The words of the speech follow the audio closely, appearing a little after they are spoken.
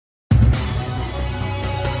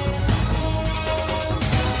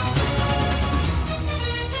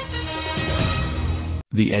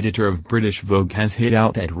The editor of British Vogue has hit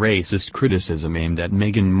out at racist criticism aimed at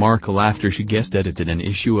Meghan Markle after she guest-edited an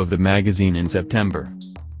issue of the magazine in September.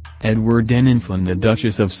 Edward Enninful, the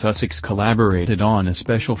Duchess of Sussex, collaborated on a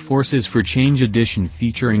Special Forces for Change edition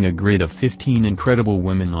featuring a grid of 15 incredible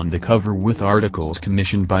women on the cover with articles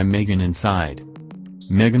commissioned by Meghan inside.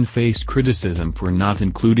 Meghan faced criticism for not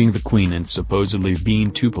including the Queen and supposedly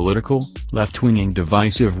being too political, left-wing and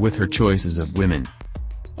divisive with her choices of women.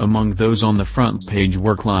 Among those on the front page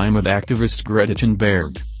were climate activist Greta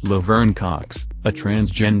Thunberg, Laverne Cox, a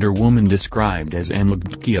transgender woman described as an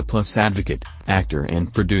LGBTQ+ advocate, actor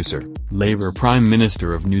and producer, Labour Prime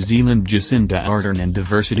Minister of New Zealand Jacinda Ardern and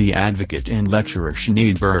diversity advocate and lecturer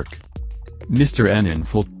Sinead Burke. Mr.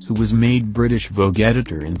 Enninful, who was made British Vogue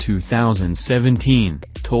editor in 2017,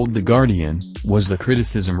 told The Guardian, "Was the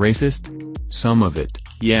criticism racist? Some of it,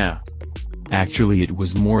 yeah. Actually it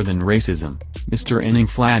was more than racism," Mr.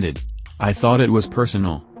 Enninful added. "I thought it was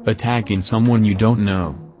personal, attacking someone you don't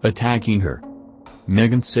know, attacking her."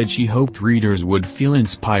 Meghan said she hoped readers would feel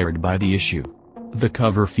inspired by the issue. The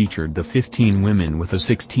cover featured the 15 women with a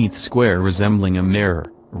 16th square resembling a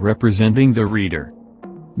mirror, representing the reader.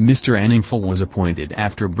 Mr. Enninful was appointed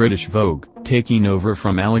after British Vogue, taking over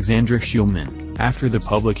from Alexandra Shulman, after the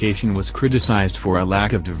publication was criticised for a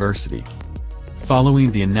lack of diversity.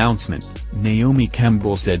 Following the announcement, Naomi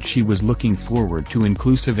Campbell said she was looking forward to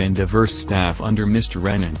inclusive and diverse staff under Mr.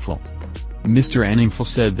 Enninful. Mr. Enninful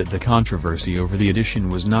said that the controversy over the edition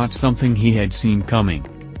was not something he had seen coming.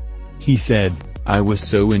 He said, "I was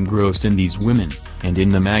so engrossed in these women, and in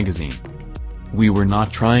the magazine. We were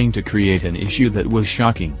not trying to create an issue that was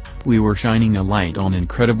shocking, we were shining a light on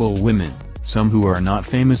incredible women, some who are not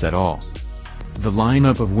famous at all." The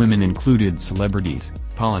lineup of women included celebrities,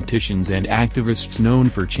 politicians and activists known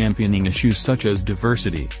for championing issues such as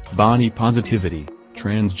diversity, body positivity,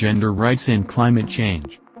 transgender rights and climate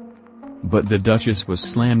change. But the Duchess was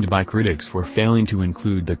slammed by critics for failing to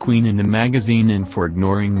include the Queen in the magazine and for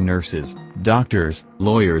ignoring nurses, doctors,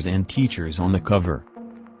 lawyers and teachers on the cover.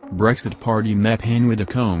 Brexit Party MEP Anne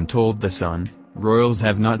Widdecombe told The Sun, "Royals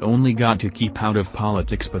have not only got to keep out of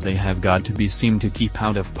politics but they have got to be seen to keep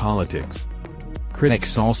out of politics."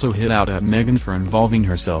 Critics also hit out at Meghan for involving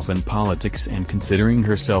herself in politics and considering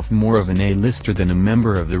herself more of an A-lister than a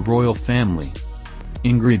member of the royal family.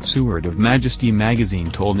 Ingrid Seward of Majesty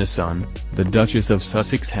magazine told The Sun, "The Duchess of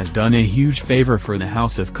Sussex has done a huge favour for the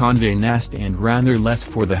House of Condé Nast and rather less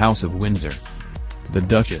for the House of Windsor." The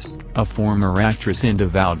Duchess, a former actress and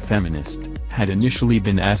avowed feminist, had initially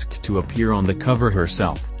been asked to appear on the cover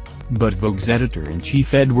herself. But Vogue's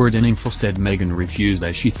editor-in-chief Edward Enninful said Meghan refused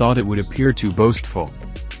as she thought it would appear too boastful.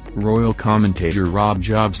 Royal commentator Rob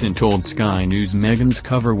Jobson told Sky News Meghan's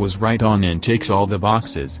cover was right on and ticks all the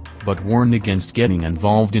boxes, but warned against getting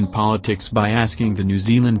involved in politics by asking the New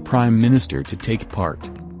Zealand Prime Minister to take part.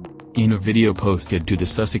 In a video posted to the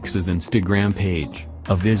Sussex's Instagram page,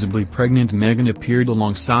 a visibly pregnant Meghan appeared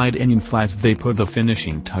alongside Enninful as they put the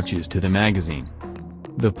finishing touches to the magazine.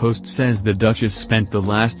 The post says the Duchess spent the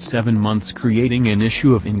last 7 months creating an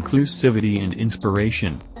issue of inclusivity and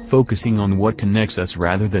inspiration, focusing on what connects us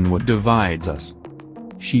rather than what divides us.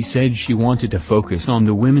 She said she wanted to focus on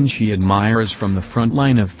the women she admires from the front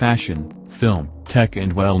line of fashion, film, tech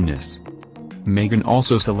and wellness. Meghan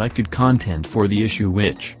also selected content for the issue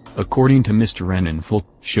which, according to Mr. Enninful,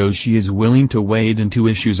 shows she is willing to wade into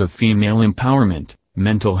issues of female empowerment,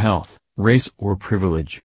 mental health, race or privilege.